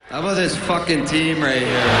How about this fucking team right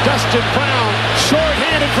here? Dustin Brown,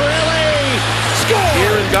 short-handed for LA. Score!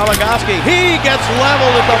 Here is Goligoski. He gets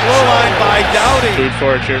leveled at the blue line by Doughty.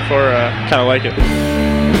 Cheered for, kind of like it.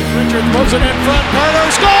 Richard throws it in front.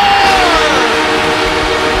 Carter score!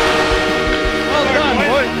 Well done,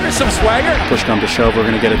 boy. There's some swagger. Push come to shove, we're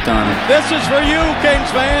going to get it done. This is for you,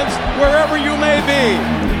 Kings fans, wherever you may be.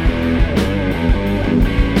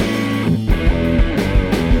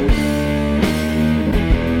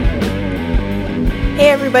 Hey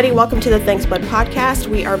everybody, welcome to the Thanks Bud podcast.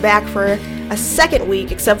 We are back for a second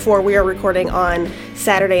week, except for we are recording on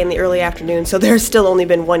Saturday in the early afternoon, so there's still only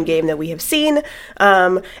been one game that we have seen,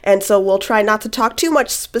 and so we'll try not to talk too much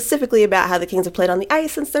specifically about how the Kings have played on the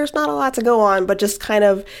ice, since there's not a lot to go on, but just kind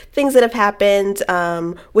of things that have happened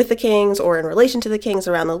with the Kings or in relation to the Kings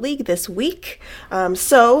around the league this week.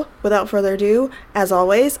 So, without further ado, as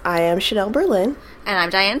always, I am Chanel Berlin. And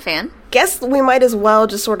I'm Diane Fan. Guess we might as well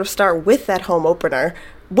just sort of start with that home opener.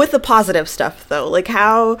 With the positive stuff, though, like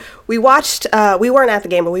how we watched, we weren't at the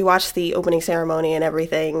game, but we watched the opening ceremony and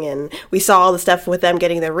everything, and we saw all the stuff with them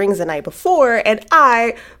getting their rings the night before, and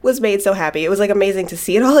I was made so happy. It was, like, amazing to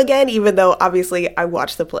see it all again, even though, obviously, I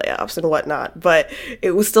watched the playoffs and whatnot, but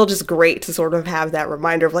it was still just great to sort of have that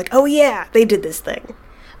reminder of, like, oh yeah, they did this thing.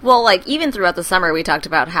 Well, like, even throughout the summer, we talked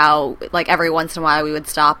about how, like, every once in a while we would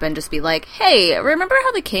stop and just be like, hey, remember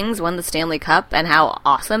how the Kings won the Stanley Cup and how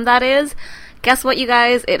awesome that is? Guess what, you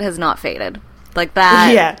guys? It has not faded. Like,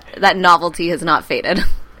 that novelty has not faded.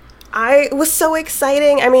 It was so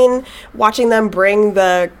exciting. I mean, watching them bring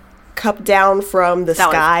the cup down from the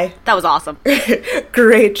sky. That was awesome.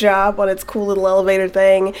 Great job on its cool little elevator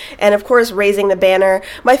thing. And, of course, raising the banner.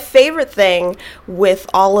 My favorite thing with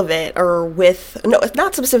all of it,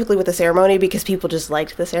 not specifically with the ceremony, because people just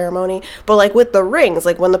liked the ceremony, but, like, with the rings,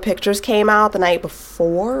 like, when the pictures came out the night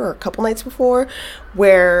before, or a couple nights before,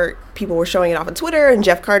 where people were showing it off on Twitter, and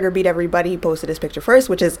Jeff Carter beat everybody. He posted his picture first,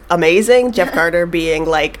 which is amazing. Jeff Carter being,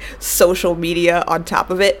 like, social media on top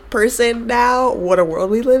of it person now. What a world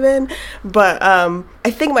we live in. But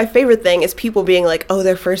I think my favorite thing is people being like, oh,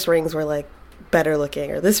 their first rings were, like, better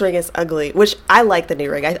looking, or this ring is ugly, which I like the new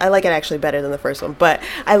ring. I like it actually better than the first one, but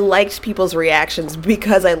I liked people's reactions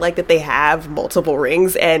because I like that they have multiple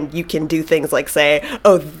rings and you can do things like say,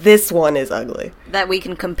 oh, this one is ugly. That we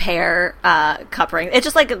can compare cup rings. It's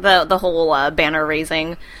just like the whole banner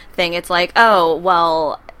raising thing. It's like, oh,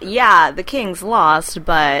 well, yeah, the Kings lost,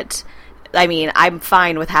 but I mean, I'm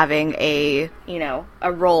fine with having a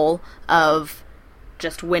role of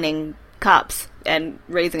just winning cups and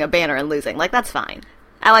raising a banner and losing. Like, that's fine.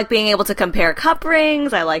 I like being able to compare cup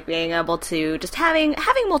rings. I like being able to just having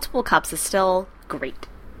multiple cups is still great.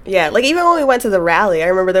 Yeah, like, even when we went to the rally, I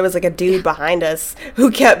remember there was, like, a dude behind us who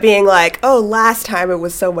kept being like, oh, last time it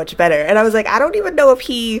was so much better. And I was like, I don't even know if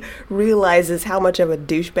he realizes how much of a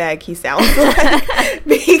douchebag he sounds like,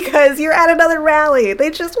 because you're at another rally. They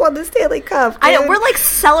just won the Stanley Cup, dude. I know, we're, like,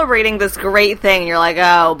 celebrating this great thing, and you're like,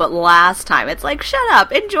 oh, but last time. It's like, shut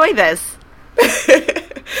up, enjoy this.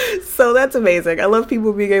 So that's amazing. I love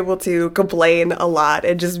people being able to complain a lot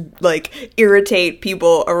and just, like, irritate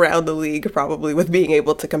people around the league probably with being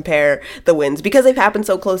able to compare the wins because they've happened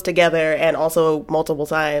so close together and also multiple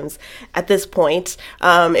times at this point.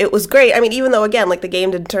 It was great. I mean, even though, again, like, the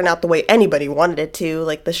game didn't turn out the way anybody wanted it to,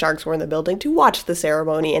 like, the Sharks were in the building to watch the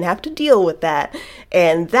ceremony and have to deal with that,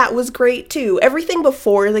 and that was great too. Everything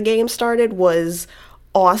before the game started was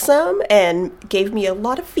awesome and gave me a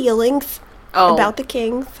lot of feelings about the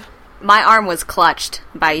Kings. My arm was clutched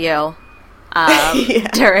by you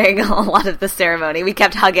during a lot of the ceremony. We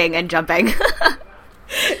kept hugging and jumping.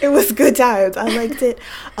 It was good times. I liked it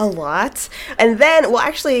a lot. And then, well,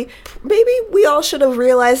 actually, maybe we all should have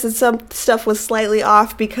realized that some stuff was slightly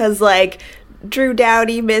off because, like, Drew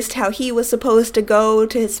Doughty missed how he was supposed to go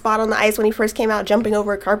to his spot on the ice when he first came out, jumping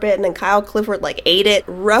over a carpet, and then Kyle Clifford, like, ate it.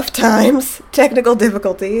 Rough times, technical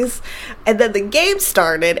difficulties. And then the game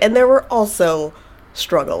started, and there were also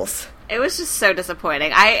struggles. It was just so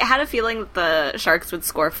disappointing. I had a feeling that the Sharks would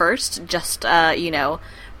score first, just,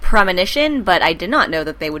 premonition, but I did not know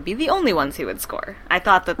that they would be the only ones who would score. I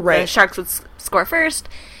thought that the Sharks would score first.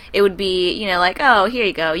 It would be, like, oh, here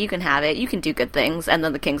you go, you can have it, you can do good things, and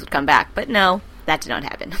then the Kings would come back. But no, that did not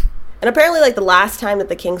happen. And apparently, like, the last time that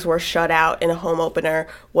the Kings were shut out in a home opener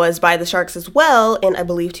was by the Sharks as well in, I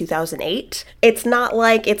believe, 2008. It's not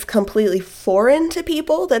like it's completely foreign to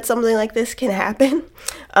people that something like this can happen.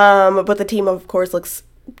 But the team, of course, looks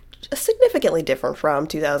significantly different from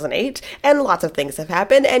 2008, and lots of things have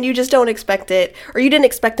happened, and you just don't expect it, or you didn't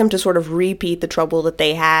expect them to sort of repeat the trouble that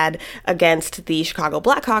they had against the Chicago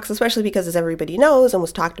Blackhawks, especially because, as everybody knows and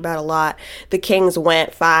was talked about a lot, the Kings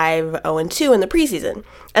went 5-0-2 in the preseason.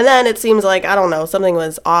 And then it seems like, I don't know, something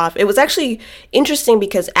was off. It was actually interesting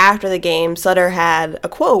because after the game, Sutter had a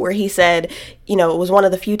quote where he said, it was one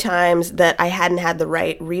of the few times that I hadn't had the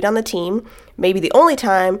right read on the team. Maybe the only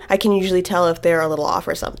time I can usually tell if they're a little off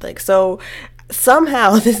or something. So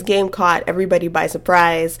somehow this game caught everybody by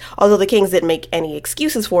surprise. Although the Kings didn't make any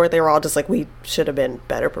excuses for it, they were all just like, we should have been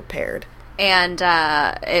better prepared. And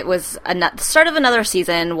it was the start of another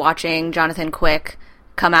season watching Jonathan Quick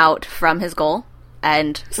come out from his goal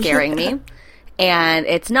and scaring me. And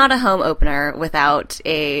it's not a home opener without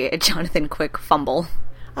a Jonathan Quick fumble.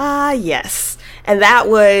 Yes. And that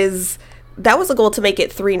was a goal to make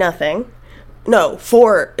it 3-0. No,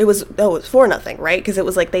 4. It was 4-0, right? Because it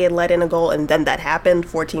was like they had let in a goal and then that happened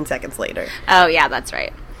 14 seconds later. Oh, yeah, that's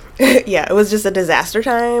right. Yeah, it was just a disaster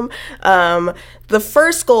time. The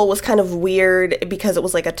first goal was kind of weird because it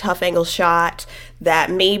was like a tough angle shot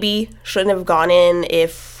that maybe shouldn't have gone in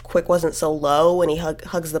if Quick wasn't so low when he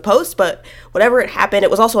hugs the post, but whatever it happened,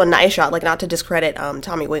 it was also a nice shot, like not to discredit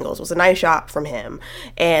Tommy Wingels, it was a nice shot from him.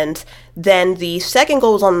 And then the second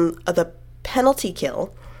goal was on the penalty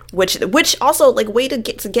kill, which also, like, way to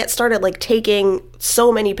get started, like, taking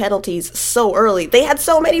so many penalties so early. They had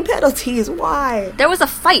so many penalties. Why? There was a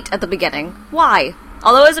fight at the beginning. Why?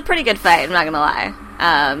 Although it was a pretty good fight, I'm not gonna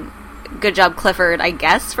lie. Good job, Clifford, I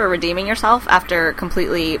guess, for redeeming yourself after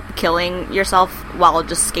completely killing yourself while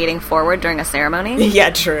just skating forward during a ceremony. Yeah,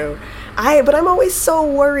 true. But I'm always so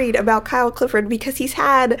worried about Kyle Clifford because he's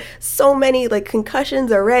had so many, like,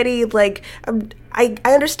 concussions already. Like, I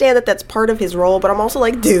understand that that's part of his role, but I'm also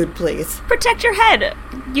like, dude, please. Protect your head.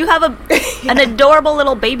 You have an adorable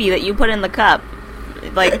little baby that you put in the cup.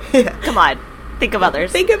 Like, come on. Think of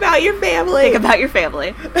others. Think about your family. Think about your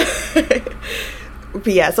family.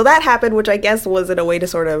 But yeah, so that happened, which I guess was in a way to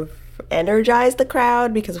sort of energize the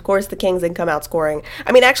crowd because, of course, the Kings didn't come out scoring.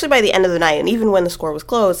 I mean, actually, by the end of the night, and even when the score was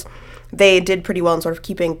close, they did pretty well in sort of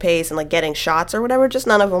keeping pace and, like, getting shots or whatever, just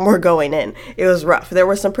none of them were going in. It was rough. There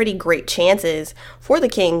were some pretty great chances for the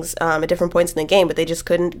Kings at different points in the game, but they just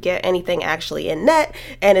couldn't get anything actually in net,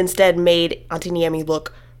 and instead made Antiniemi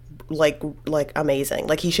look like amazing.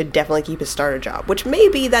 Like, he should definitely keep his starter job, which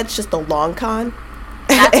maybe that's just a long con.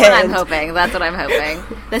 That's what I'm hoping. That's what I'm hoping.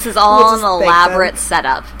 This is all an elaborate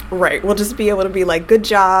setup. Right. We'll just be able to be like, good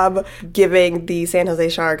job giving the San Jose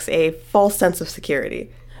Sharks a false sense of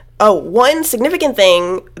security. Oh, one significant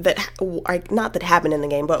thing that, not that happened in the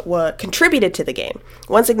game, but what contributed to the game.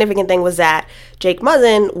 One significant thing was that Jake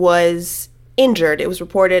Muzzin was injured. It was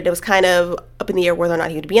reported, it was kind of up in the air whether or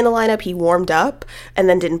not he would be in the lineup. He warmed up and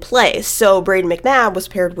then didn't play. So Braden McNabb was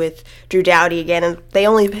paired with Drew Doughty again, and they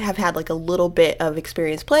only have had like a little bit of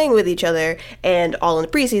experience playing with each other and all in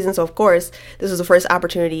the preseason. So of course, this was the first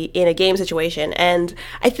opportunity in a game situation. And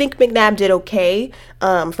I think McNabb did okay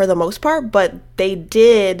for the most part, but they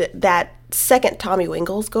did that second Tommy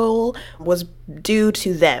Wingels goal was due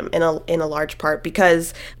to them in a large part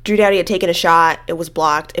because Drew Doughty had taken a shot, it was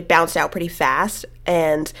blocked, it bounced out pretty fast,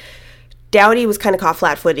 and Doughty was kind of caught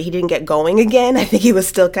flat-footed. He didn't get going again. I think he was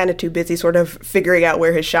still kind of too busy sort of figuring out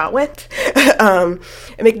where his shot went.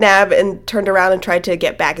 McNabb turned around and tried to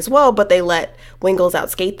get back as well, but they let Wingels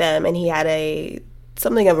outskate them, and he had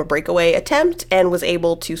something of a breakaway attempt and was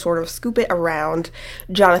able to sort of scoop it around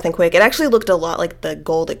Jonathan Quick. It actually looked a lot like the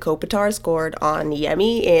goal that Kopitar scored on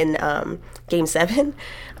Niemi in Game 7,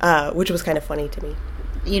 which was kind of funny to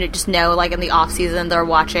me. Just know, like, in the off-season, they're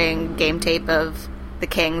watching game tape of the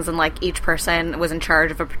Kings, and, like, each person was in charge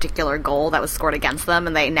of a particular goal that was scored against them,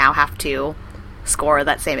 and they now have to score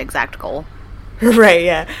that same exact goal. Right,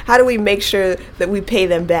 yeah. How do we make sure that we pay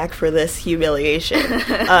them back for this humiliation?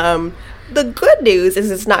 The good news is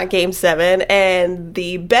it's not Game 7, and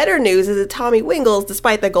the better news is that Tommy Wingels,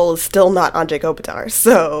 despite the goal, is still not Andre Kopitar.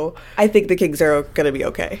 So I think the Kings are going to be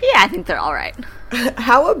okay. Yeah, I think they're all right.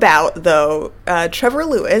 How about, though, Trevor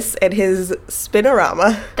Lewis and his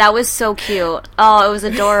spinorama? That was so cute. Oh, it was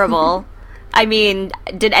adorable. I mean,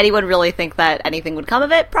 did anyone really think that anything would come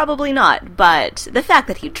of it? Probably not. But the fact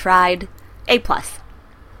that he tried, A+.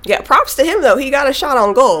 Yeah, props to him, though. He got a shot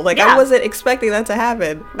on goal. Like, yeah. I wasn't expecting that to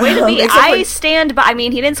happen. Way to be. I stand by. I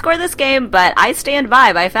mean, he didn't score this game, but I stand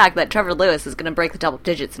by the fact that Trevor Lewis is going to break the double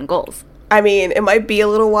digits in goals. I mean, it might be a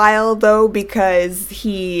little while, though, because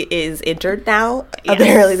he is injured now. Yes.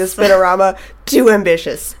 Apparently, the spinorama, too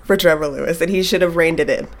ambitious for Trevor Lewis, and he should have reined it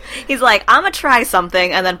in. He's like, I'm going to try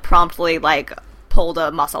something, and then promptly, like, pulled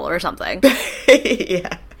a muscle or something.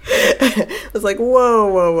 Yeah. I was like,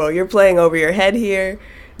 whoa, you're playing over your head here.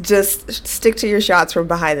 Just stick to your shots from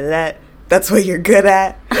behind the net. That's what you're good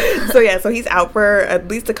at. So he's out for at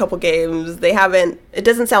least a couple games. It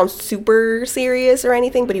doesn't sound super serious or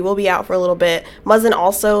anything, but he will be out for a little bit. Muzzin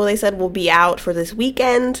also, they said, will be out for this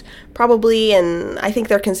weekend, probably, and I think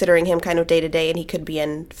they're considering him kind of day to day, and he could be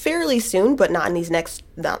in fairly soon, but not in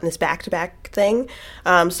this back-to-back thing.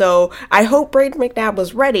 So I hope Braden McNabb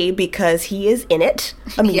was ready, because he is in it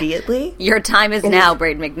immediately. Your time is now,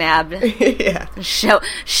 Braden McNabb. Yeah.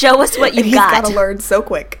 Show us what you He's got. He's got to learn so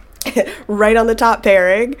quick. Right on the top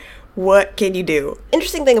pairing. What can you do?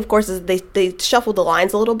 Interesting thing, of course, is they shuffled the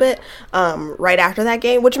lines a little bit right after that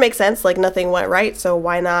game, which makes sense. Like, nothing went right, so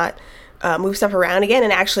why not move stuff around again?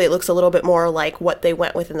 And actually, it looks a little bit more like what they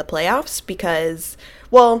went with in the playoffs because,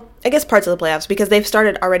 well, I guess parts of the playoffs, because they've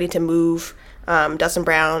started already to move Dustin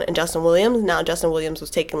Brown and Justin Williams. Now, Justin Williams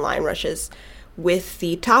was taking line rushes with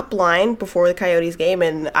the top line before the Coyotes game,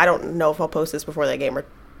 and I don't know if I'll post this before that game or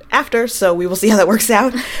after, so we will see how that works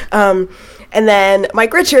out. And then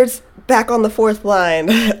Mike Richards back on the fourth line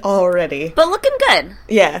already. But looking good.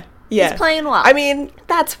 Yeah. He's playing well. I mean,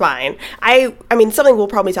 that's fine. I mean, something we'll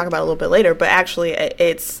probably talk about a little bit later, but actually I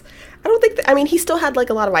don't think, he still had like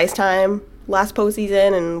a lot of ice time last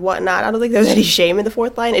postseason and whatnot. I don't think there's any shame in the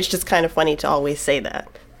fourth line. It's just kind of funny to always say that.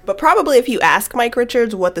 But probably if you ask Mike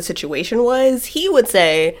Richards what the situation was, he would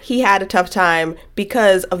say he had a tough time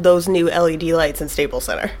because of those new LED lights in Staples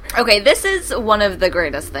Center. Okay, this is one of the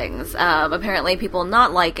greatest things. Apparently people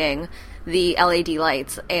not liking the LED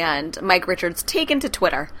lights, and Mike Richards taken to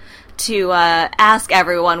Twitter to ask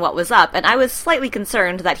everyone what was up. And I was slightly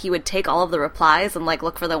concerned that he would take all of the replies and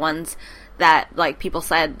look for the ones that people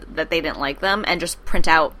said that they didn't like them and just print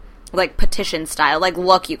out petition style.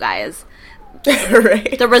 Look, you guys.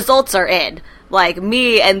 Right. The results are in.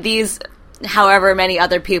 Me and these however many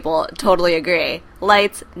other people totally agree.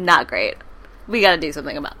 Lights, not great. We gotta do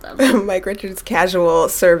something about them. Mike Richards' casual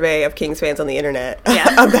survey of Kings fans on the internet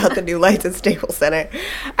about the new lights at Staples Center.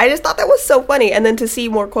 I just thought that was so funny. And then to see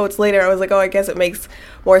more quotes later, I was like, oh, I guess it makes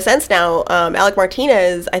more sense now. Alec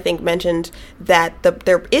Martinez, I think, mentioned that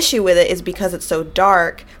their issue with it is because it's so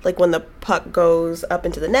dark. When the puck goes up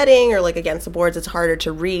into the netting or against the boards, it's harder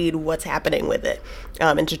to read what's happening with it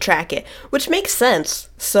and to track it, which makes sense.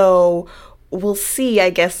 So we'll see, I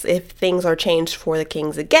guess, if things are changed for the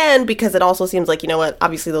Kings again, because it also seems like,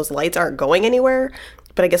 obviously those lights aren't going anywhere,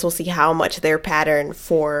 but I guess we'll see how much their pattern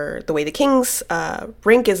for the way the Kings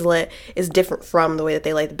rink is lit is different from the way that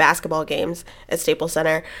they light the basketball games at Staples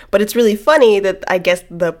Center. But it's really funny that I guess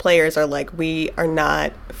the players are we are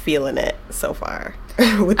not feeling it so far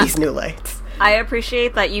with these new lights. I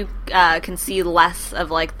appreciate that you can see less of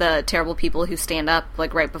the terrible people who stand up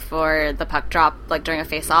right before the puck drop during a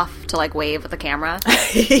face-off to wave at the camera.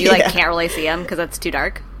 You can't really see them because it's too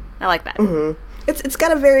dark. I like that. Mm-hmm. It's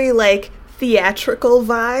got a very theatrical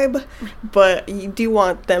vibe, but you do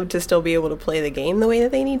want them to still be able to play the game the way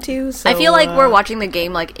that they need to. So, I feel we're watching the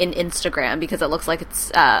game in Instagram because it looks like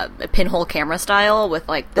it's a pinhole camera style with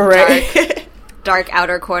the dark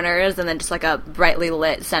outer corners and then just a brightly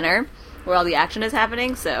lit center where all the action is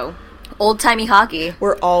happening, so old-timey hockey.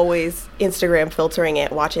 We're always Instagram filtering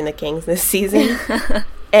it, watching the Kings this season.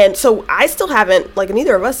 And so I still haven't,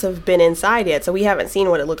 neither of us have been inside yet, so we haven't seen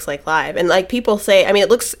what it looks like live. And, people say, it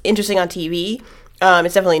looks interesting on TV.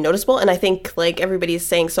 It's definitely noticeable, and I think, everybody's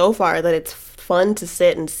saying so far that it's fun to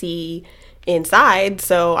sit and see inside,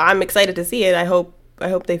 so I'm excited to see it. I hope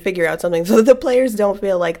they figure out something so that the players don't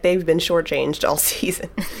feel like they've been shortchanged all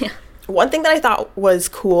season. Yeah. One thing that I thought was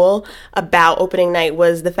cool about opening night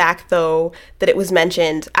was the fact, though, that it was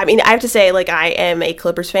mentioned. I have to say, I am a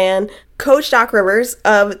Clippers fan. Coach Doc Rivers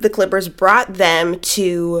of the Clippers brought them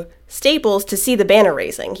to Staples to see the banner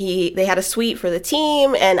raising. They had a suite for the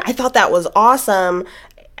team, and I thought that was awesome.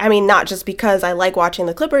 Not just because I like watching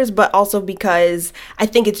the Clippers, but also because I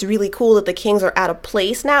think it's really cool that the Kings are at a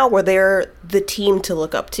place now where they're the team to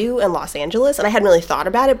look up to in Los Angeles. And I hadn't really thought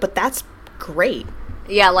about it, but that's great.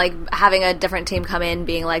 Yeah, having a different team come in,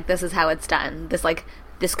 being this is how it's done.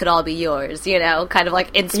 This could all be yours, kind of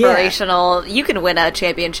inspirational. Yeah. You can win a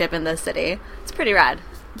championship in this city. It's pretty rad.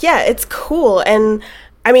 Yeah, it's cool. And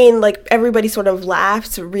everybody sort of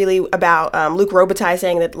laughed really about Luc Robitaille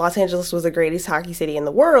saying that Los Angeles was the greatest hockey city in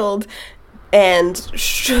the world. And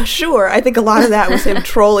sure, I think a lot of that was him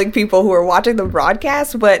trolling people who were watching the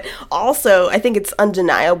broadcast. But also, I think it's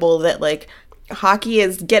undeniable that, hockey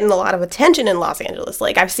is getting a lot of attention in Los Angeles.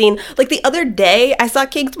 I've seen, the other day, I saw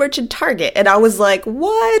Kings merch in Target, and I was like,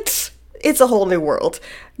 what? it's a whole new world.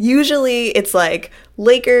 Usually it's like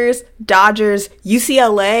Lakers, Dodgers,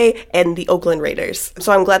 UCLA, and the Oakland Raiders.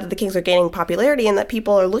 So I'm glad that the Kings are gaining popularity and that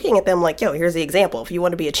people are looking at them like, yo, here's the example. If you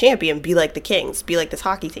want to be a champion, be like the Kings, be like this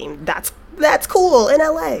hockey team. That's cool in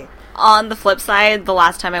LA. On the flip side, the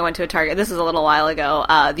last time I went to a Target, this is a little while ago,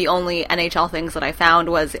 the only NHL things that I found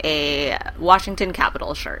was a Washington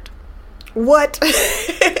Capitals shirt. What?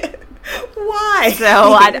 Why?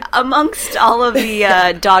 So amongst all of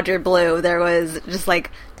the Dodger blue, there was just like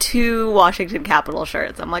 2 Washington Capitals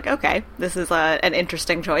shirts. I'm like, okay, this is an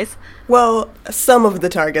interesting choice. Well, some of the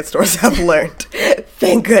Target stores have learned.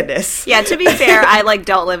 Thank goodness. Yeah, to be fair, I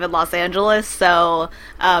don't live in Los Angeles, so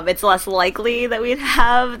it's less likely that we'd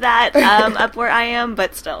have that up where I am,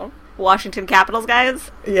 but still. Washington Capitals guys?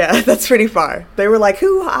 Yeah, that's pretty far. They were like,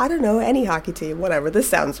 who? I don't know, any hockey team, whatever. This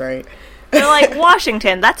sounds right. They're like,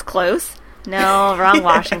 Washington, that's close. No, wrong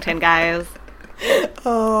Washington, guys.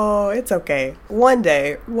 Oh, it's okay. One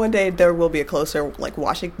day there will be a closer,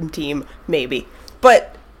 Washington team, maybe.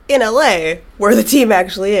 But in LA, where the team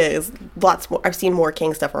actually is, lots more. I've seen more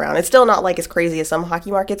King stuff around. It's still not as crazy as some hockey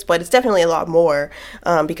markets, but it's definitely a lot more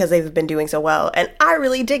because they've been doing so well. And I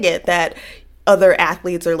really dig it that other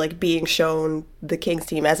athletes are being shown the Kings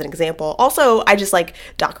team as an example. Also, I just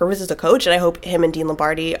Doc Rivers as a coach, and I hope him and Dean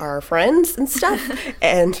Lombardi are friends and stuff.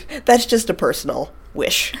 And that's just a personal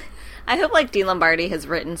wish. I hope Dean Lombardi has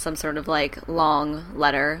written some sort of long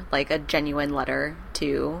letter, a genuine letter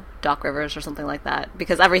to Doc Rivers or something like that,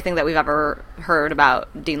 because everything that we've ever heard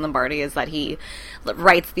about Dean Lombardi is that he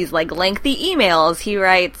writes these lengthy emails. He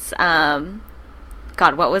writes God,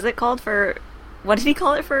 what was it called for? What did he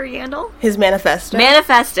call it for Yandle? His manifesto.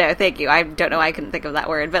 Manifesto, thank you. I don't know why I couldn't think of that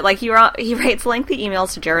word. But he writes lengthy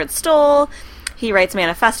emails to Jarrett Stoll. He writes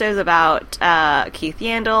manifestos about Keith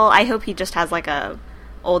Yandle. I hope he just has a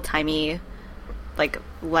old-timey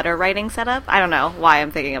letter writing setup. I don't know why I'm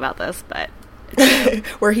thinking about this, but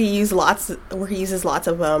where he uses lots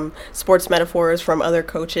of sports metaphors from other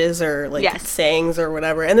coaches or yes. sayings or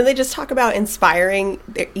whatever, and then they just talk about inspiring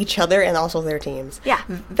each other and also their teams. Yeah,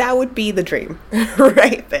 that would be the dream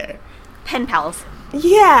right there. Pen pals.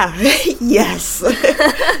 Yeah. Yes.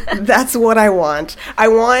 That's what I want. I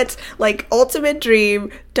want ultimate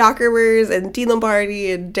dream Doc Rivers and Dean Lombardi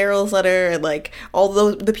and Daryl Sutter and all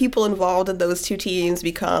the people involved in those 2 teams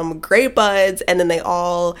become great buds, and then they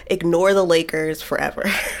all ignore the Lakers forever.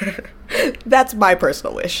 That's my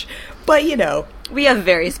personal wish. But we have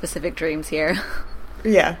very specific dreams here.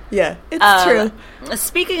 Yeah, it's true.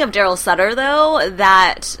 Speaking of Daryl Sutter, though,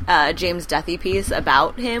 that James Duthie piece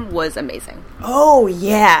about him was amazing. Oh,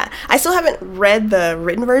 yeah. I still haven't read the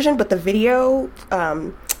written version, but the video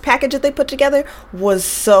package that they put together was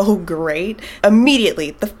so great.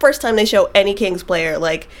 Immediately, the first time they show any Kings player,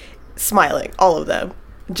 smiling, all of them.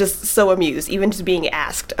 Just so amused, even just being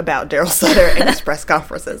asked about Daryl Sutter in his press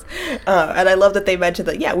conferences. And I love that they mentioned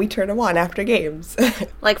that, yeah, we turn him on after games.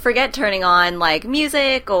 Forget turning on,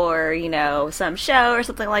 music or, some show or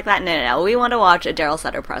something like that. No. We want to watch a Daryl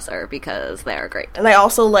Sutter presser because they're great. And I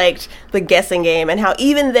also liked the guessing game and how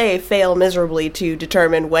even they fail miserably to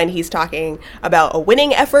determine when he's talking about a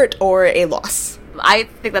winning effort or a loss. I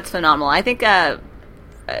think that's phenomenal. I think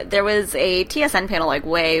there was a TSN panel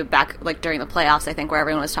way back during the playoffs, I think, where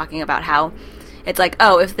everyone was talking about how it's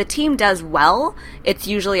if the team does well, it's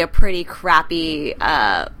usually a pretty crappy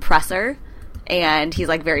presser, and he's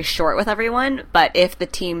very short with everyone. But if the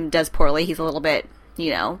team does poorly, he's a little bit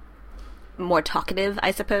more talkative,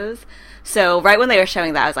 I suppose. So right when they were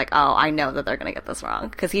showing that, I was oh, I know that they're gonna get this wrong,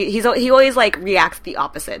 because he always reacts the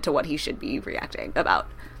opposite to what he should be reacting about.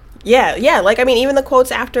 Yeah. Even the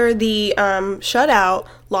quotes after the shutout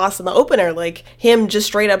loss in the opener, him just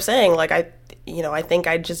straight up saying, I think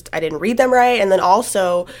I didn't read them right. And then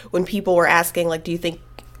also when people were asking, do you think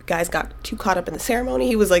guys got too caught up in the ceremony?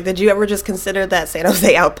 He was did you ever just consider that San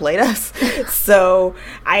Jose outplayed us? So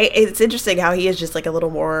it's interesting how he is just a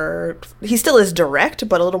little more, he still is direct,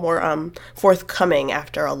 but a little more forthcoming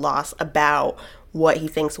after a loss about what he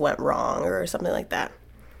thinks went wrong or something like that.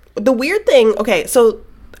 The weird thing, okay, so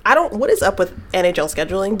what is up with NHL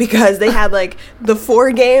scheduling? Because they had the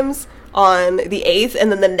 4 games on the 8th,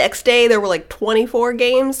 and then the next day there were 24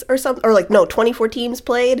 games or something, or 24 teams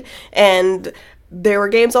played, and there were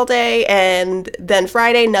games all day, and then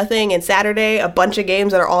Friday nothing, and Saturday a bunch of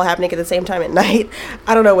games that are all happening at the same time at night.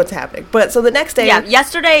 I don't know what's happening. But so the next day, yeah,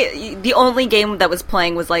 yesterday the only game that was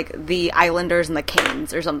playing was the Islanders and the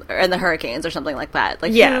Canes or something, and the Hurricanes or something like that.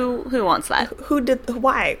 Who wants that?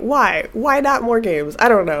 Why not more games? I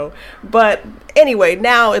don't know. But anyway,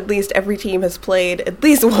 now at least every team has played at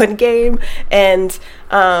least one game, and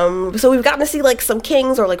so we've gotten to see like some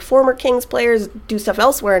Kings or like former Kings players do stuff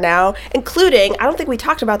elsewhere now, including, I don't think we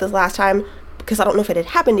talked about this last time because I don't know if it had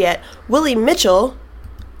happened yet, Willie Mitchell,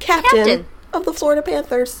 captain of the Florida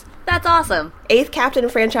Panthers. That's awesome. 8th captain in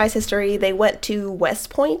franchise history. They went to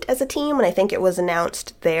West Point as a team, and I think it was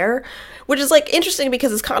announced there, which is like interesting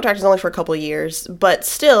because his contract is only for a couple of years, but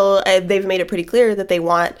still, they've made it pretty clear that they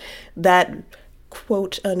want that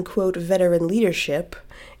quote-unquote veteran leadership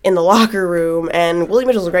in the locker room, and Willie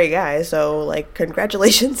Mitchell's a great guy, so, like,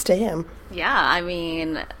 congratulations to him. Yeah, I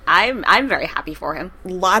mean, I'm very happy for him.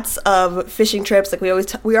 Lots of fishing trips, like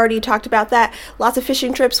we already talked about that. Lots of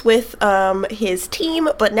fishing trips with his team,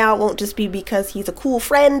 but now it won't just be because he's a cool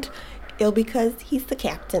friend, it'll be because he's the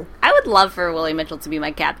captain. I would love for Willie Mitchell to be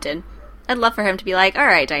my captain. I'd love for him to be like, all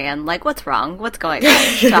right, Diane, like, what's wrong? What's going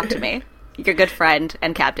on? Talk to me. Your good friend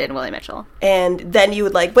and captain, Willie Mitchell. And then you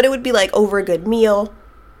would like, but it would be like over a good meal,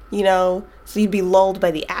 you know, so you'd be lulled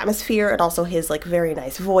by the atmosphere and also his like very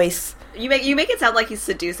nice voice. You make it sound like he's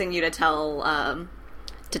seducing you to tell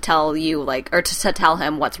you like, or to tell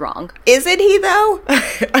him what's wrong. Isn't he though?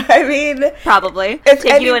 I mean, probably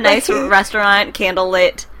take you to a nice restaurant,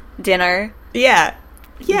 candlelit dinner. Yeah.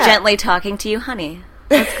 Gently talking to you, honey.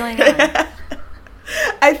 What's going on?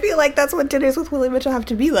 I feel like that's what dinners with Willie Mitchell have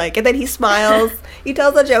to be like. And then he smiles, he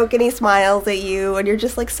tells a joke and he smiles at you, and you're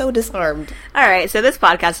just like so disarmed. All right, so this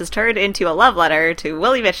podcast has turned into a love letter to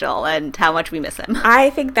Willie Mitchell and how much we miss him. I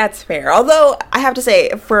think that's fair. Although, I have to say,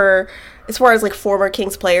 as far as like former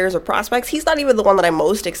Kings players or prospects, he's not even the one that I'm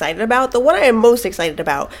most excited about. The one I am most excited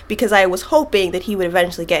about, because I was hoping that he would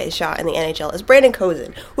eventually get his shot in the NHL, is Brandon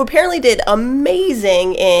Kozun, who apparently did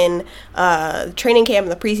amazing in training camp in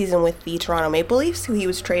the preseason with the Toronto Maple Leafs, who he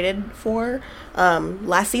was traded for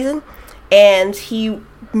last season. And he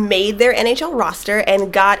made their NHL roster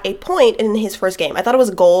and got a point in his first game. I thought it was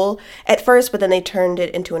a goal at first, but then they turned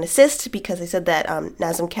it into an assist because they said that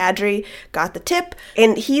Nazem Kadri got the tip.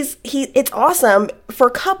 And it's awesome for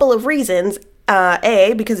a couple of reasons.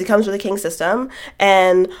 A, because he comes with the King system,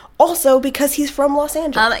 and also because he's from Los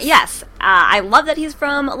Angeles. Yes. I love that he's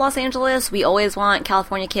from Los Angeles. We always want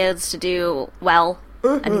California kids to do well.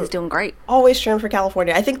 Mm-hmm. And he's doing great. Always cheering for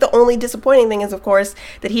California. I think the only disappointing thing is, of course,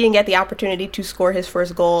 that he didn't get the opportunity to score his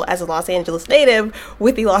first goal as a Los Angeles native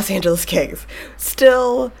with the Los Angeles Kings.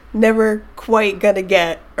 Still never quite gonna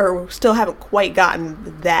get, or still haven't quite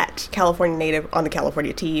gotten that California native on the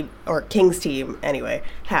California team, or Kings team, anyway,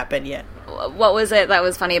 happen yet. What was it that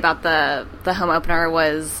was funny about the home opener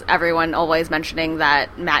was everyone always mentioning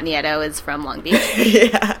that Matt Nieto is from Long Beach.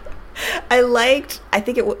 Yeah. I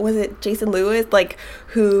think it was Jason Lewis, like,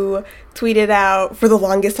 who tweeted out, for the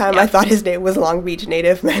longest time, I thought his name was Long Beach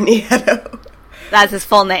native Matt Nieto. That's his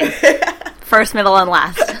full name. First, middle, and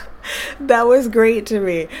last. That was great to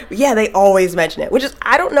me. But yeah, they always mention it, which is,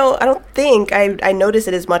 I don't think I notice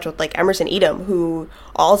it as much with, like, Emerson Edom, who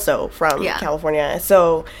also from California.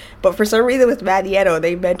 So, but for some reason with Matt Nieto,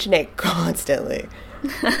 they mention it constantly.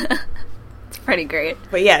 Pretty great.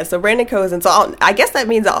 But yeah, so Brandon Kozun, so I guess that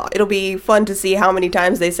means it'll be fun to see how many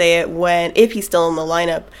times they say it if he's still in the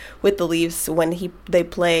lineup with the Leafs when they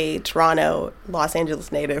play Toronto, Los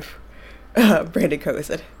Angeles native Brandon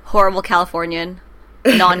Kozun. Horrible Californian,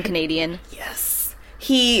 non-Canadian. Yes.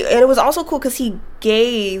 And it was also cool because he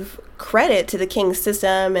gave credit to the Kings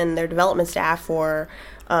system and their development staff for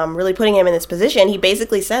really putting him in this position. He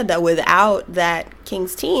basically said that without that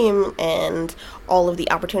Kings team and all of the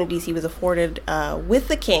opportunities he was afforded with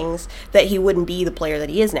the Kings, that he wouldn't be the player that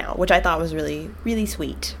he is now, which I thought was really, really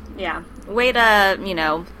sweet. Yeah. Way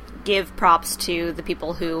to, give props to the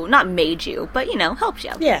people who not made you, but, helped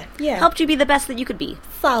you. Yeah. Helped you be the best that you could be.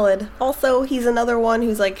 Solid. Also, he's another one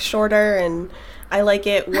who's, like, shorter, and I like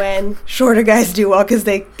it when shorter guys do well because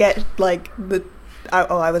they get, like,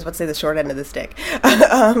 I was about to say the short end of the stick.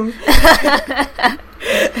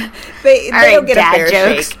 They don't get a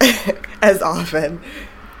fair shake as often.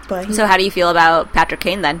 But so how do you feel about Patrick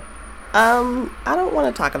Kane then? I don't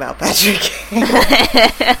want to talk about Patrick Kane.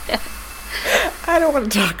 I don't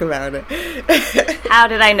want to talk about it. How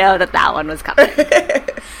did I know that one was coming?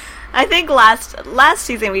 I think last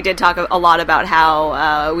season we did talk a lot about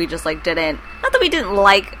how we just like didn't, not that we didn't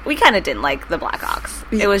like, we kind of didn't like the Blackhawks.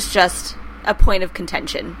 It was just a point of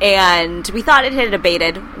contention, and we thought it had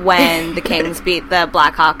abated when the Kings beat the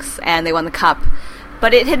Blackhawks and they won the cup,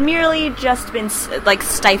 but it had merely just been like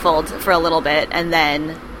stifled for a little bit, and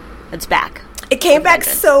then it's back. It came back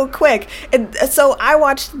so quick. And so I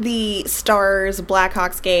watched the Stars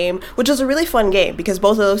Blackhawks game, which was a really fun game because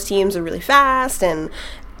both of those teams are really fast, and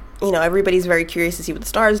everybody's very curious to see what the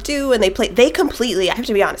Stars do, and they completely, I have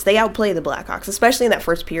to be honest, they outplay the Blackhawks, especially in that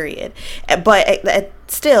first period. But it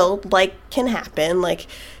still, like, can happen. Like,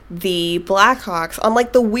 the Blackhawks, on,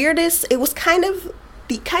 like, the weirdest, it was kind of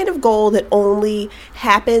the kind of goal that only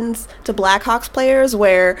happens to Blackhawks players,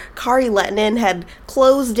 where Kari Lehtinen had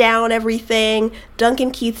closed down everything,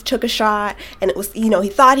 Duncan Keith took a shot, and it was, he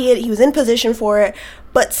thought he was in position for it,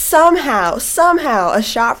 but somehow, a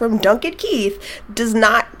shot from Duncan Keith does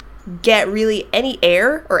not get really any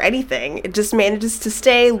air or anything. It just manages to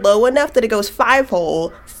stay low enough that it goes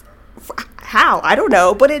 5-hole. How? I don't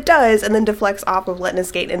know, but it does, and then deflects off of Lettinen's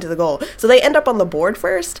skate into the goal. So they end up on the board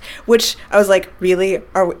first, which I was like, really?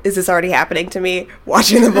 Is this already happening to me?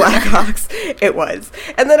 Watching the Blackhawks? It was.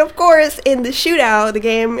 And then, of course, in the shootout, the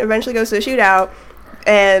game eventually goes to a shootout,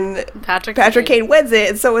 and Patrick Kane wins it,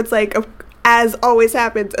 and so it's like, as always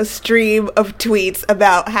happens, a stream of tweets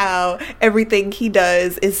about how everything he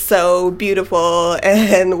does is so beautiful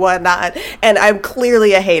and whatnot, and I'm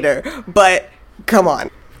clearly a hater, but come on.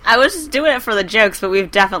 I was just doing it for the jokes, but we've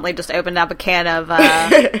definitely just opened up a can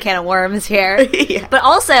of worms here. Yeah. But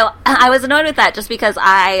also, I was annoyed with that just because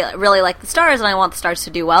I really like the Stars and I want the Stars to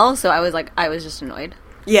do well, so I was just annoyed.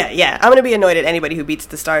 Yeah. I'm going to be annoyed at anybody who beats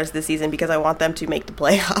the Stars this season because I want them to make the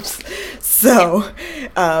playoffs. So,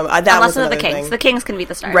 that Unless was another the Kings. thing. The Kings can beat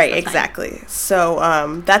the Stars. Right, exactly. Fine.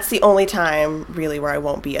 So, that's the only time, really, where I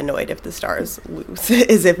won't be annoyed if the Stars lose,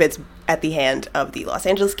 is if it's at the hand of the Los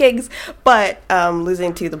Angeles Kings. But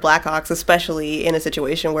losing to the Blackhawks, especially in a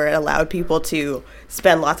situation where it allowed people to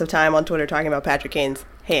spend lots of time on Twitter talking about Patrick Kane's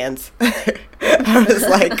hands, I was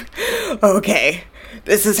like, okay.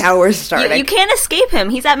 This is how we're starting. You can't escape him.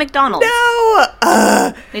 He's at McDonald's.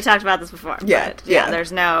 No! We talked about this before. Yeah.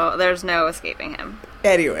 There's no escaping him.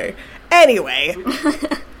 Anyway.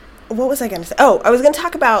 What was I going to say? Oh, I was going to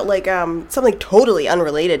talk about, like, something totally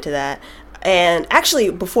unrelated to that. And actually,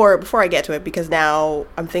 before I get to it, because now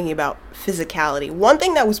I'm thinking about physicality, one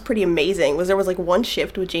thing that was pretty amazing was there was, like, one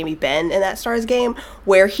shift with Jamie Benn in that Stars game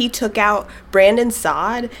where he took out Brandon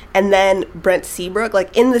Saad and then Brent Seabrook,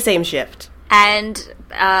 like, in the same shift. And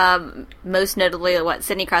most notably,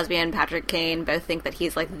 Sidney Crosby and Patrick Kane both think that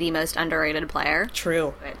he's, like, the most underrated player.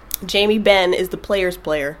 True. Right. Jamie Benn is the player's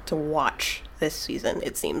player to watch this season,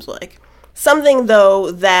 it seems like. Something,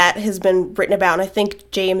 though, that has been written about, and I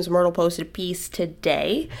think James Myrtle posted a piece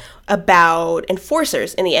today about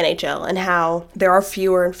enforcers in the NHL and how there are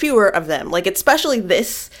fewer and fewer of them. Like, especially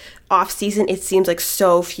this off-season, it seems like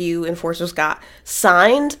so few enforcers got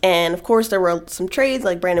signed, and of course there were some trades,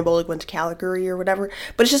 like Brandon Bollig went to Calgary or whatever,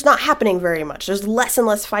 but it's just not happening very much. There's less and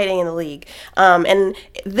less fighting in the league, and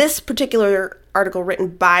this particular article written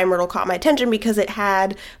by Myrtle caught my attention because it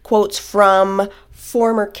had quotes from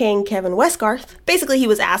former King Kevin Westgarth. Basically, he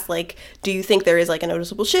was asked, like, do you think there is, like, a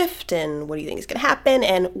noticeable shift, and what do you think is going to happen?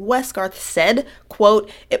 And Westgarth said, quote,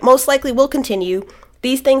 "It most likely will continue.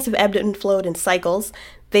 These things have ebbed and flowed in cycles.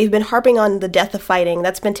 They've been harping on the death of fighting.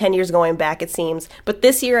 That's been 10 years going back, it seems. But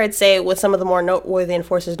this year, I'd say, with some of the more noteworthy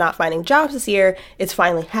enforcers not finding jobs this year, it's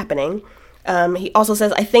finally happening." He also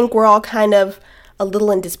says, "I think we're all kind of a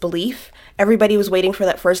little in disbelief. Everybody was waiting for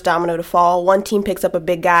that first domino to fall. One team picks up a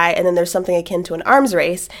big guy, and then there's something akin to an arms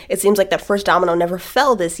race. It seems like that first domino never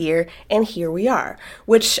fell this year, and here we are."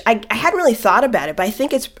 Which I hadn't really thought about it, but I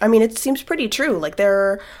think it seems pretty true. Like,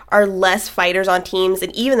 there are less fighters on teams,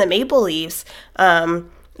 and even the Maple Leafs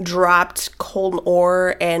dropped Colton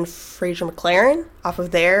Orr and Fraser McLaren off of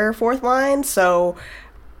their fourth line, so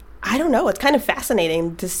I don't know. It's kind of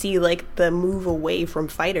fascinating to see, like, the move away from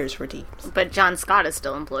fighters for teams. But John Scott is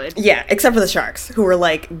still employed. Yeah, except for the Sharks, who were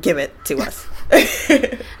like, give it to us.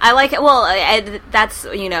 I like it. Well, that's,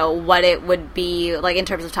 what it would be, like, in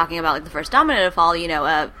terms of talking about, like, the first domino to fall,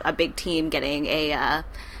 a big team getting an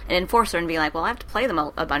enforcer and being like, well, I have to play them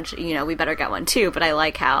a bunch, we better get one too. But I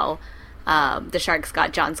like how the Sharks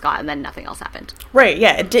got John Scott and then nothing else happened. Right,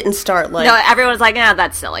 yeah, it didn't start like... No, everyone was like,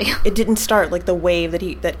 that's silly. It didn't start like the wave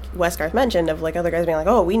that Westgarth mentioned of, like, other guys being like,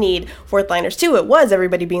 oh, we need fourth liners too. It was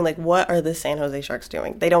everybody being like, what are the San Jose Sharks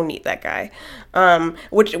doing? They don't need that guy.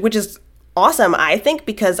 Which is awesome, I think,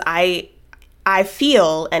 because I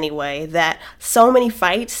feel, anyway, that so many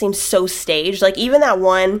fights seem so staged. Like, even that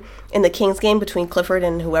one in the Kings game between Clifford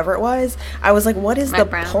and whoever it was, I was like, what is Mike the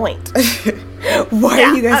Brown. point? Why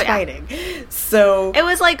are you guys fighting? So... It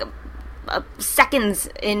was like seconds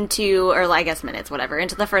into, or I guess minutes, whatever,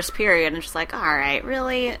 into the first period, and just like, all right,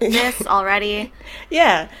 really? This already?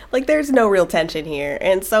 Yeah, like there's no real tension here.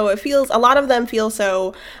 And so a lot of them feel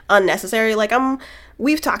so unnecessary. Like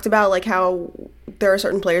we've talked about like how there are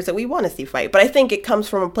certain players that we want to see fight, but I think it comes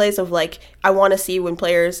from a place of like, I want to see when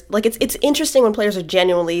players, like it's interesting when players are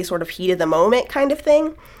genuinely sort of heat of the moment kind of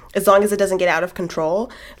thing, as long as it doesn't get out of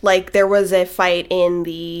control. Like there was a fight in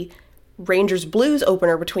the Rangers Blues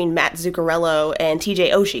opener between Matt Zuccarello and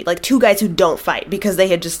TJ Oshie, like two guys who don't fight because they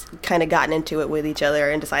had just kind of gotten into it with each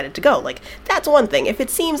other and decided to go. Like that's one thing. If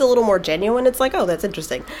it seems a little more genuine, it's like, oh, that's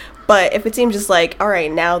interesting. But if it seems just like, all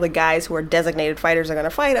right, now the guys who are designated fighters are going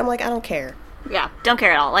to fight, I'm like, I don't care. Yeah, don't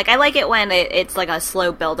care at all. Like I like it when it's like a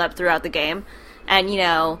slow build up throughout the game, and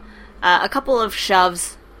a couple of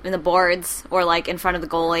shoves in the boards or like in front of the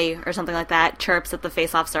goalie or something like that, chirps at the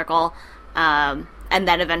face-off circle, and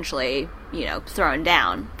then eventually, thrown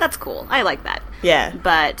down. That's cool. I like that. Yeah.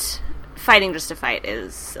 But fighting just to fight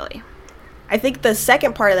is silly. I think the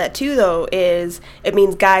second part of that, too, though, is it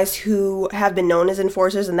means guys who have been known as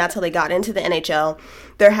enforcers, and that's how they got into the NHL,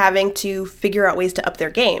 they're having to figure out ways to up their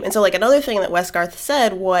game. And so, like, another thing that Wes Garth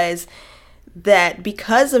said was that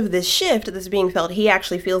because of this shift that's being felt, he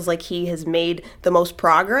actually feels like he has made the most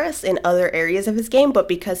progress in other areas of his game, but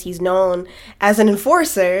because he's known as an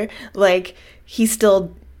enforcer, like, he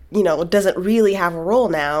still doesn't really have a role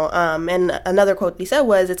now. And another quote he said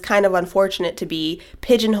was, it's kind of unfortunate to be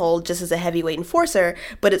pigeonholed just as a heavyweight enforcer,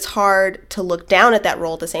 but it's hard to look down at that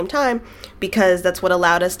role at the same time because that's what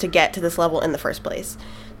allowed us to get to this level in the first place.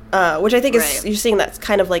 Which I think is, you're seeing that's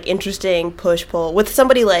kind of like interesting push-pull with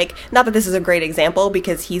somebody like, not that this is a great example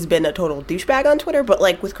because he's been a total douchebag on Twitter, but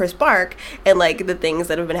like with Chris Bark and like the things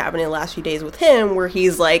that have been happening the last few days with him where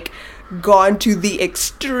he's like gone to the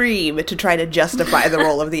extreme to try to justify the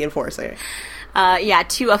role of the enforcer.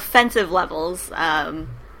 To offensive levels,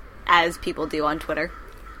 as people do on Twitter.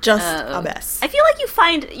 Just a mess. I feel like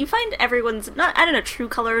you find everyone's, not, I don't know, true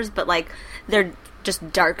colors, but like their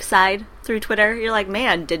just dark side through Twitter. You're like,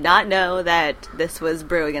 man, did not know that this was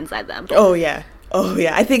brewing inside them. Oh yeah.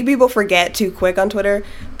 I think people forget too quick on Twitter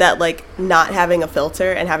that like not having a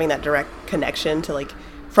filter and having that direct connection to like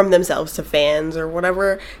from themselves to fans or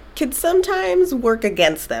whatever can sometimes work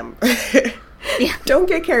against them. Yeah. Don't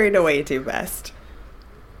get carried away too fast.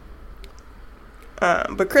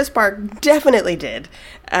 But Chris Bark definitely did.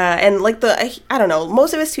 And like I don't know,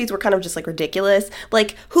 most of his tweets were kind of just like ridiculous.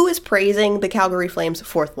 Like, who is praising the Calgary Flames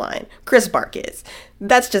fourth line? Chris Bark is.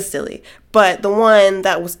 That's just silly. But the one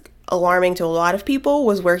that was alarming to a lot of people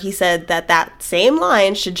was where he said that same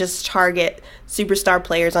line should just target superstar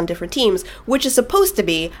players on different teams, which is supposed to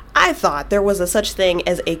be, I thought there was a such thing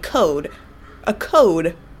as a code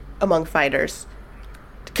among fighters.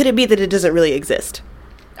 Could it be that it doesn't really exist?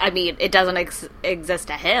 I mean, it doesn't exist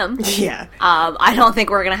to him. Yeah. I don't think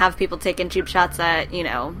we're going to have people taking cheap shots at,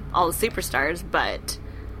 all the superstars, but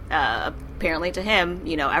apparently to him,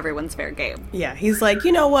 everyone's fair game. Yeah, he's like,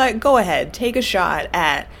 you know what, go ahead, take a shot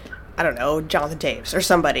at, I don't know, Jonathan Toews or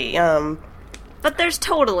somebody. But there's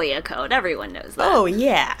totally a code. Everyone knows that. Oh,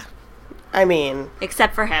 yeah. I mean...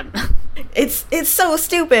 except for him. It's so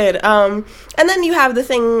stupid. And then you have the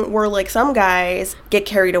thing where, like, some guys get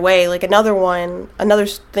carried away. Like, another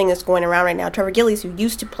thing that's going around right now, Trevor Gillies, who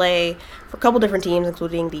used to play for a couple different teams,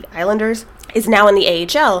 including the Islanders, is now in the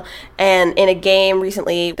AHL. And in a game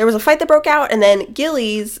recently, there was a fight that broke out, and then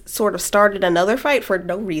Gillies sort of started another fight for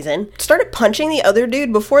no reason. Started punching the other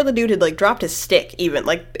dude before the dude had, like, dropped his stick, even.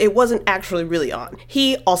 Like, it wasn't actually really on.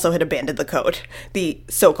 He also had abandoned the code, the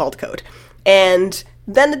so-called code. And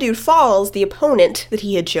then the dude falls, the opponent that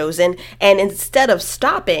he had chosen, and instead of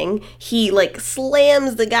stopping, he, like,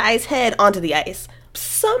 slams the guy's head onto the ice.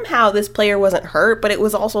 Somehow this player wasn't hurt, but it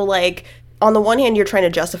was also, like, on the one hand, you're trying to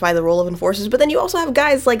justify the role of enforcers, but then you also have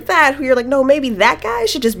guys like that who you're like, no, maybe that guy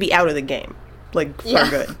should just be out of the game. Like, for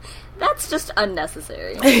good. That's just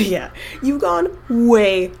unnecessary. Yeah. You've gone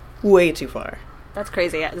way, way too far. That's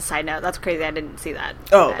crazy. Side note, that's crazy. I didn't see that.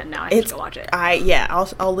 Oh, and now I have to go watch it.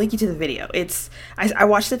 I'll link you to the video. I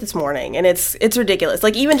watched it this morning, and it's ridiculous.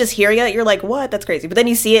 Like, even just hearing it, you're like, what? That's crazy. But then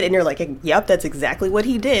you see it, and you're like, yep, that's exactly what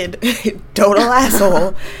he did. Total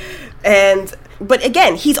asshole. But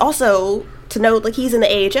again, he's also, to note, like, he's in the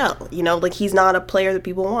AHL. Like, he's not a player that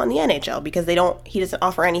people want in the NHL because he doesn't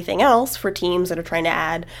offer anything else for teams that are trying to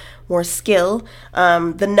add more skill.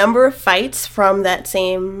 The number of fights from that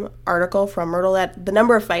same article from Myrtle, the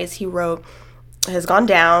number of fights he wrote has gone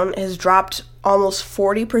down, has dropped almost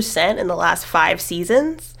 40% in the last 5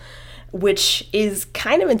 seasons, which is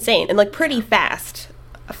kind of insane and, like, pretty fast.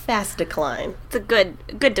 fast decline. It's a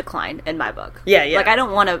good decline in my book. Yeah. Like, I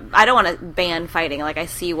don't want to ban fighting. Like, I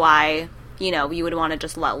see why, you would want to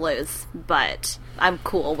just let loose, but I'm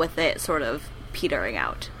cool with it sort of petering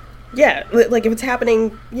out. Yeah, like if it's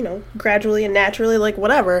happening, gradually and naturally, like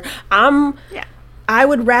whatever. I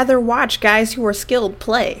would rather watch guys who are skilled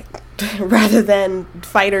play rather than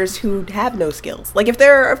fighters who have no skills. Like if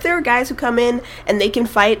there are guys who come in and they can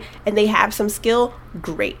fight and they have some skill,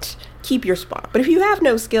 great. Keep your spot. But if you have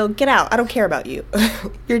no skill, get out. I don't care about you.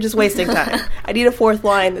 You're just wasting time. I need a fourth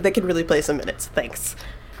line that can really play some minutes. Thanks.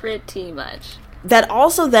 Pretty much. That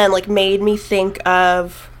also then made me think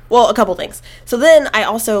of a couple things. So then I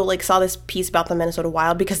also saw this piece about the Minnesota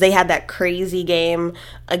Wild because they had that crazy game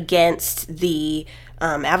against the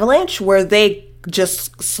Avalanche where they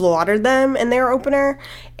just slaughtered them in their opener.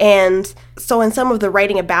 And so in some of the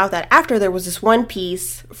writing about that, after there was this one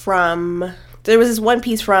piece from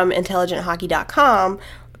IntelligentHockey.com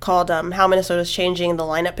called How Minnesota's Changing the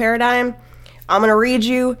Lineup Paradigm. I'm going to read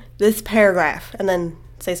you this paragraph and then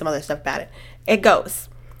say some other stuff about it. It goes,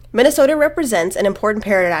 Minnesota represents an important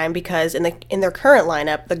paradigm because in their current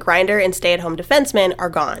lineup, the grinder and stay-at-home defensemen are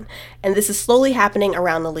gone, and this is slowly happening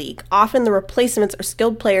around the league. Often the replacements are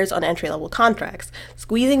skilled players on entry-level contracts.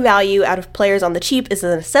 Squeezing value out of players on the cheap is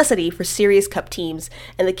a necessity for serious cup teams,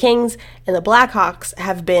 and the Kings and the Blackhawks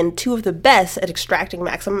have been two of the best at extracting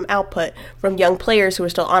maximum output from young players who are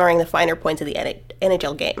still honoring the finer points of the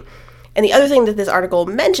NHL game. And the other thing that this article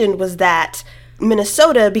mentioned was that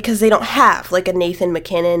Minnesota, because they don't have a Nathan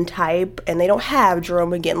MacKinnon type and they don't have Jerome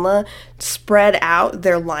McGinley, spread out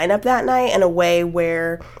their lineup that night in a way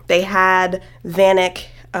where they had Vanek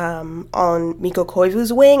on Mikko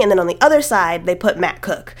Koivu's wing, and then on the other side they put Matt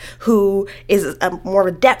Cook, who is more of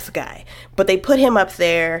a depth guy, but they put him up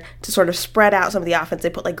there to sort of spread out some of the offense. They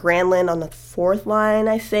put Granlund on the fourth line,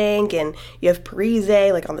 I think, and you have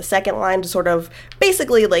Parise on the second line to sort of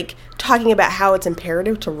basically talking about how it's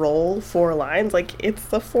imperative to roll four lines. It's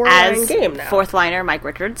the four-line game now. Fourth liner Mike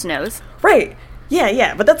Richards knows. Right.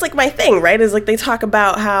 Yeah, but that's my thing, right? Is they talk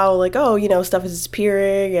about how stuff is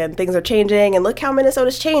disappearing and things are changing and look how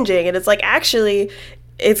Minnesota's changing, and it's actually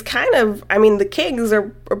it's kind of, the Kings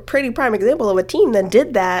are a pretty prime example of a team that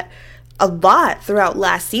did that a lot throughout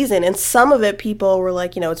last season, and some of it people were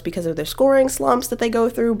it's because of their scoring slumps that they go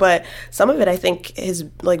through, but some of it I think is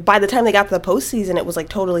by the time they got to the postseason it was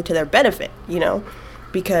totally to their benefit,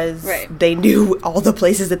 because they knew all the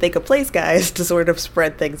places that they could place guys to sort of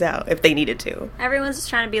spread things out if they needed to. Everyone's just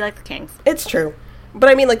trying to be like the Kings. It's true.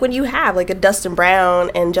 But when you have a Dustin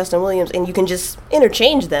Brown and Justin Williams and you can just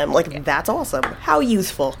interchange them, that's awesome. How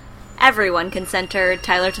useful. Everyone can center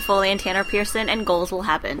Tyler Toffoli and Tanner Pearson and goals will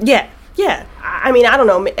happen. Yeah. I don't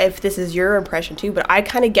know if this is your impression too, but I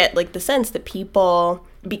kind of get the sense that people,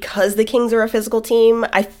 because the Kings are a physical team,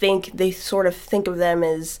 I think they sort of think of them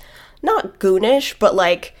as not goonish, but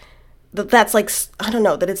that's I don't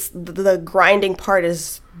know, that it's the grinding part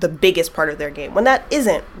is the biggest part of their game, when that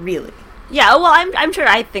isn't really. Yeah, well, I'm sure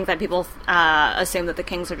I think that people assume that the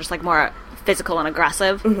Kings are just more physical and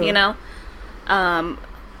aggressive,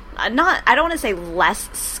 I don't want to say less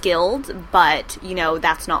skilled, but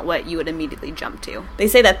that's not what you would immediately jump to. They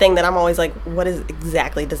say that thing that I'm always what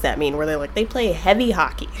exactly does that mean? Where they're they play heavy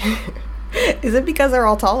hockey. Is it because they're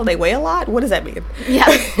all tall and they weigh a lot? What does that mean? Yeah.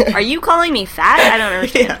 Are you calling me fat? I don't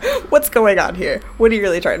understand. Yeah. What's going on here? What are you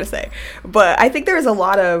really trying to say? But I think there's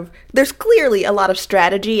clearly a lot of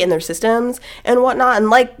strategy in their systems and whatnot.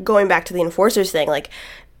 And going back to the Enforcers thing,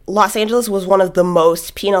 Los Angeles was one of the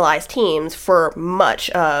most penalized teams for much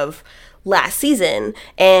of last season.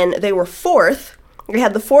 And they were fourth. They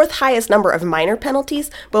had the fourth highest number of minor penalties,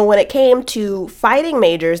 but when it came to fighting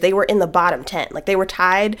majors, they were in the bottom 10. They were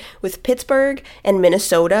tied with Pittsburgh and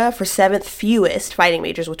Minnesota for seventh fewest fighting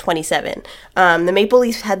majors with 27. The Maple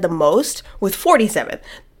Leafs had the most with 47.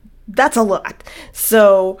 That's a lot.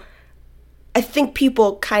 So I think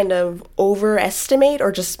people kind of overestimate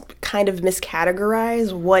or just kind of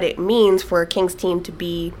miscategorize what it means for a Kings team to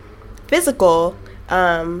be physical.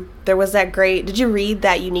 There was that great, did you read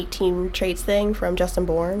that unique team traits thing from Justin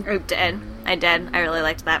Bourne? I did. I really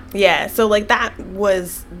liked that. Yeah, so that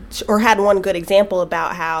was, or had one good example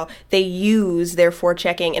about how they use their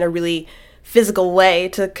forechecking in a really physical way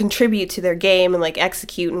to contribute to their game and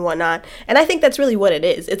execute and whatnot. And I think that's really what it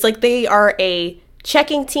is. It's they are a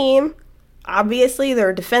checking team. Obviously, they're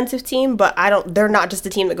a defensive team, but they're not just a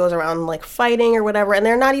team that goes around fighting or whatever, and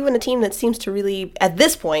they're not even a team that seems to really, at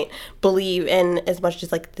this point, believe in as much as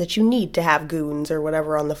that you need to have goons or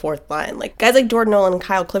whatever on the fourth line. Guys like Jordan Nolan and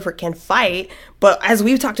Kyle Clifford can fight, but as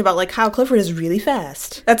we've talked about, Kyle Clifford is really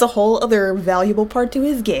fast. That's a whole other valuable part to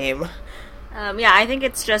his game. Yeah, I think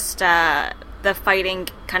it's just the fighting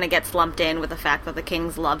kind of gets lumped in with the fact that the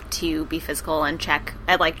Kings love to be physical and check.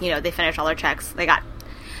 And, they finish all their checks.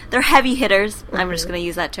 They're heavy hitters. I'm just going to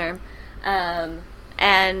use that term.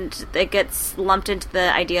 And it gets lumped into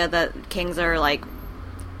the idea that Kings are,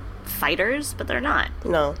 fighters, but they're not.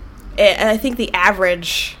 No. And I think the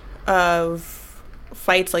average of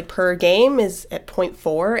fights, per game is at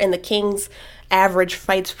 0.4, and the Kings' average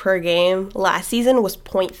fights per game last season was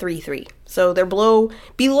 0.33. So they're below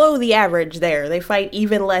the average there. They fight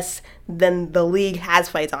even less than the league has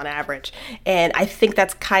fights on average. And I think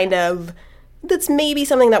that's maybe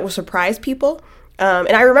something that will surprise people.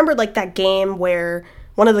 And I remember that game where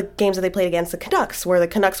one of the games that they played against the Canucks, where the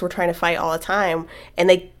Canucks were trying to fight all the time, and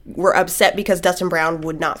they were upset because Dustin Brown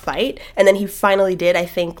would not fight. And then he finally did, I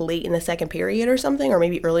think, late in the second period or something, or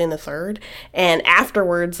maybe early in the third. And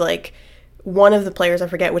afterwards, one of the players, I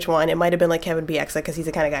forget which one, it might have been Kevin Bieksa, because he's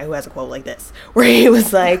the kind of guy who has a quote like this, where he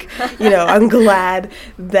was I'm glad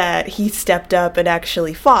that he stepped up and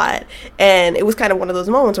actually fought. And it was kind of one of those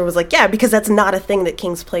moments where it was yeah, because that's not a thing that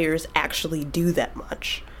Kings players actually do that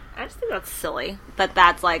much. I just think that's silly.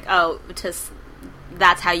 That's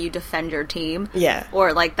that's how you defend your team. Yeah.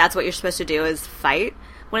 Or that's what you're supposed to do is fight.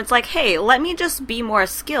 When it's hey, let me just be more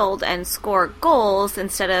skilled and score goals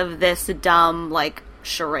instead of this dumb,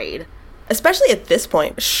 charade. Especially at this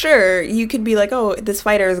point. Sure, you could be oh, this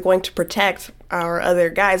fighter is going to protect our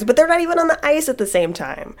other guys, but they're not even on the ice at the same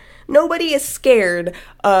time. Nobody is scared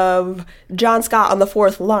of John Scott on the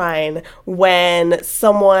fourth line when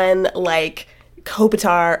someone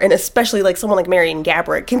Kopitar, and especially someone like Marian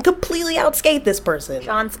Gaborik, can completely outskate this person.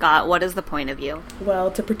 John Scott, what is the point of you? Well,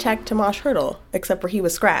 to protect Tomas Hertl, except for he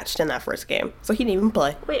was scratched in that first game, so he didn't even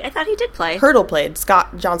play. Wait, I thought he did play. Hertl played.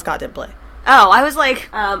 John Scott didn't play. Oh, I was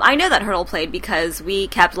I know that Hertl played because we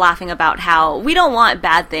kept laughing about how we don't want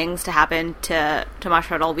bad things to happen to Tomas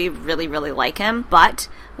Hertl. We really, really like him, but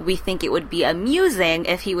we think it would be amusing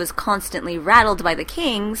if he was constantly rattled by the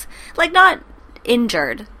Kings, not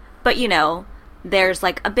injured, but there's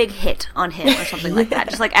a big hit on him or something like that,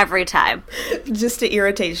 just every time. Just to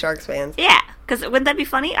irritate Sharks fans. Yeah, because wouldn't that be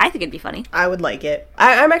funny? I think it'd be funny. I would like it.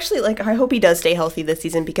 I'm actually I hope he does stay healthy this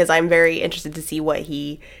season, because I'm very interested to see what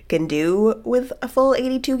he can do with a full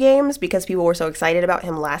 82 games, because people were so excited about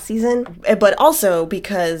him last season. But also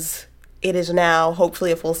because it is now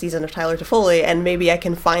hopefully a full season of Tyler Toffoli, and maybe I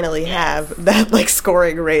can finally have that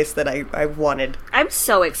scoring race that I've wanted. I'm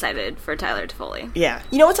so excited for Tyler Toffoli. Yeah.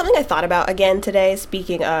 You know what's something I thought about again today,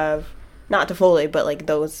 speaking of not Toffoli, but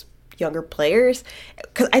those younger players?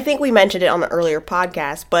 Because I think we mentioned it on the earlier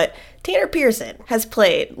podcast, but Tanner Pearson has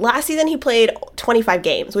played. Last season he played 25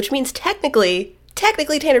 games, which means technically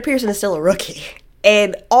Tanner Pearson is still a rookie.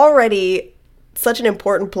 And already such an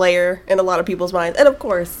important player in a lot of people's minds, and of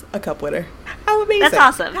course, a cup winner. How amazing. That's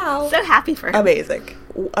awesome. So happy for him. Amazing.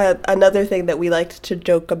 Another thing that we liked to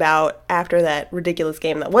joke about after that ridiculous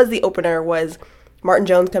game that was the opener was Martin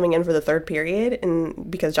Jones coming in for the third period, and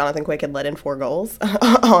because Jonathan Quick had let in 4 goals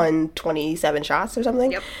on 27 shots or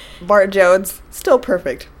something. Yep. Martin Jones, still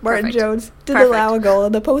perfect. Martin Jones didn't allow a goal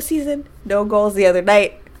in the postseason. No goals the other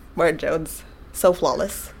night. Martin Jones, so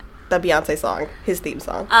flawless. That Beyonce song, his theme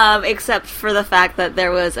song. Except for the fact that there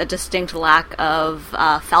was a distinct lack of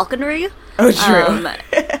falconry. Oh,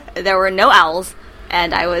 true. There were no owls,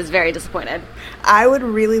 and I was very disappointed. I would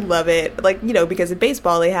really love it, because in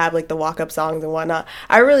baseball they have, the walk-up songs and whatnot.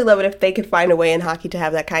 I really love it if they could find a way in hockey to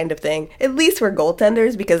have that kind of thing, at least for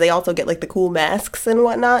goaltenders, because they also get, the cool masks and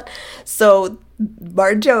whatnot. So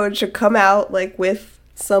Martin Jones should come out, with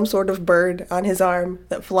some sort of bird on his arm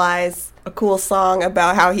that flies, a cool song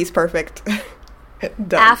about how he's perfect.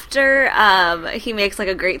 After he makes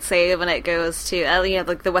a great save and it goes to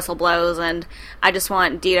the whistle blows, and I just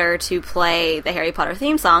want Dieter to play the Harry Potter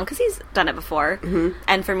theme song because he's done it before,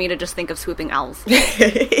 and for me to just think of swooping owls. Yeah,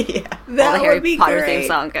 that while the Harry would be Potter great. Theme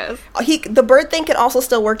song goes. The bird thing could also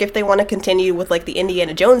still work if they want to continue with the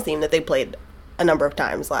Indiana Jones theme that they played a number of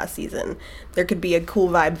times last season. There could be a cool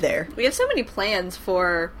vibe there. We have so many plans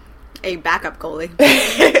for a backup goalie.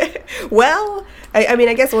 Well, I mean,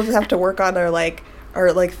 I guess we'll just have to work on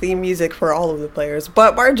our theme music for all of the players.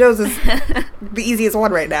 But Martin Jones is the easiest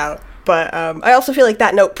one right now. But I also feel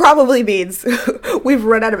that note probably means we've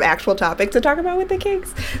run out of actual topics to talk about with the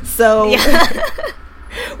Kings. So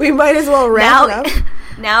we might as well wrap it up.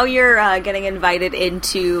 Now you're getting invited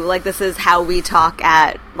into, this is how we talk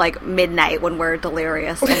at, midnight when we're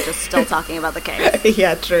delirious and just still talking about the Kings.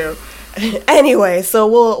 Yeah, true. Anyway, so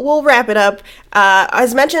we'll wrap it up.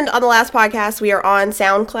 As mentioned on the last podcast, we are on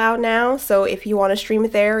SoundCloud now, so if you want to stream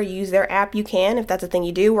it there or use their app, you can, if that's a thing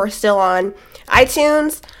you do. We're still on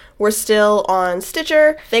iTunes. We're still on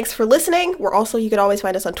Stitcher. Thanks for listening. You can always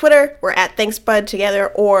find us on Twitter. We're at ThanksBud together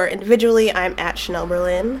or individually. I'm at Chanel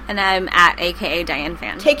Berlin. And I'm at AKA Diane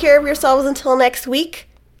Fan. Take care of yourselves until next week.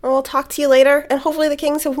 And we'll talk to you later. And hopefully the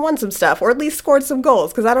Kings have won some stuff, or at least scored some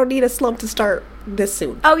goals, because I don't need a slump to start this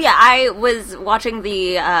soon. Oh, yeah, I was watching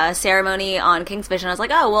the ceremony on King's Vision. I was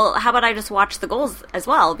like, oh, well, how about I just watch the goals as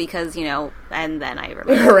well? Because, and then I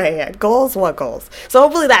remember. Right, yeah. Goals? What goals? So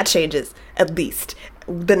hopefully that changes, at least,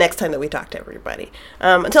 the next time that we talk to everybody.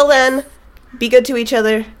 Until then, be good to each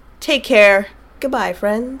other. Take care. Goodbye,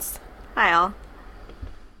 friends. Bye, all.